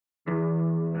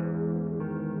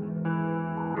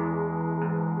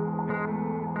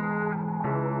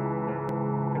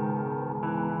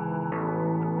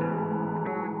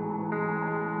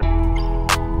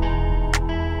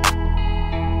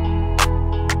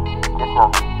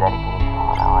song is dedicated to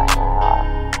someone I like really love.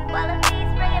 Guala,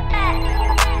 please bring it back.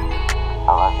 I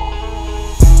love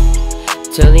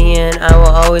you. Till the end, I will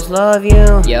always love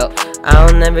you. Yup.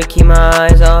 I'll never keep my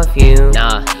eyes off you.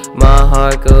 Nah. My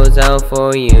heart goes out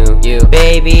for you.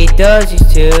 Baby, does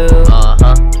yours too.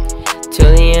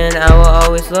 Till the end, I will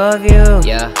always love you.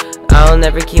 Yeah. I'll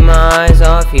never keep my eyes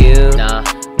off you. Nah.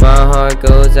 My heart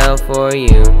goes out for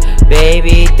you.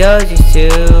 Baby, does yours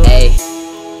too. Hey.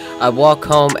 I walk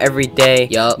home every day,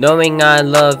 Yup. knowing I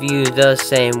love you the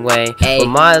same way. Ay. But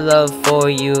my love for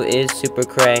you is super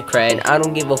cray. Cray. And I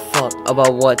don't give a fuck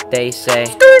about what they say.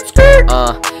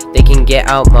 They can get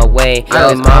out my way.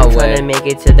 I'm trying to make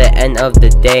it to the end of the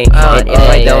day. And if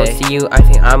I don't see you, I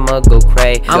think I'ma go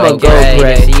cray. I'ma go cray.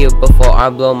 cray. See you before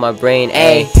I blow my brain.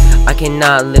 Ay. I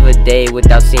cannot live a day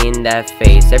without seeing that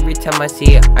face. Every time I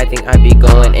see it, I think I'd be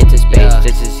going into space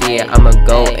just to see it. I'ma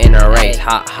go in a race,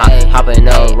 hopping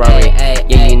a Rari.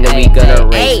 Yeah, you know we gonna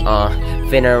race.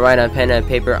 Finna write on pen and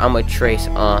paper, I'ma trace.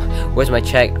 Where's my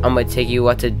check? I'ma take you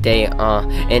out today.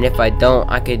 And if I don't,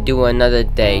 I could do another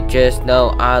day. Just know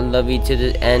I love you to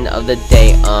the end of the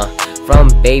day. From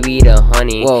baby to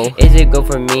honey. Whoa. Is it good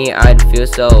for me? I'd feel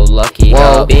so lucky.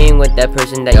 Whoa. Being with that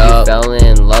person that you fell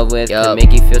in love with could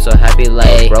make you feel so happy.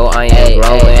 Like, bro, I am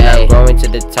growing. I'm growing to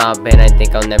the top, and I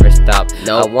think I'll never stop.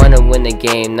 I wanna win the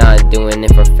game, not doing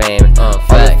it for fame. All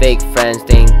the fake friends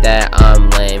think that I'm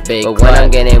lame, but when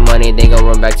I'm getting money, they gon'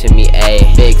 run back to me.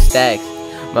 Big stacks.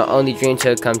 My only dream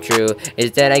to come true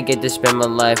is that I get to spend my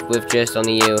life with just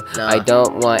only you. I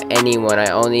don't want anyone, I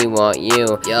only want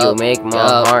you. You make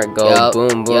my heart go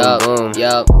boom, boom, boom.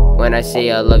 When I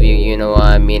say I love you, you know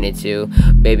I mean it too.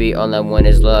 Baby, all I want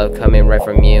is love coming right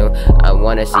from you. I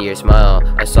wanna see your smile,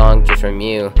 a song just from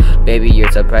you. Baby,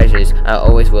 you're so precious, I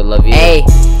always will love you.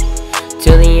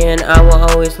 Till the end, I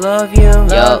will always love you.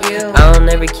 I'll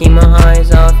never keep my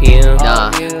eyes off you.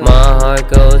 My heart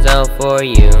goes out for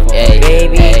you.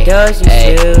 Baby, does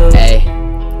you too.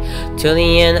 Till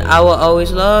the end, I will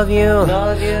always love you.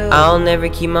 I'll never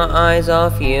keep my eyes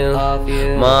off you.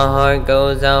 My heart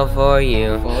goes out for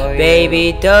you.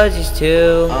 Baby, does you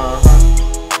too.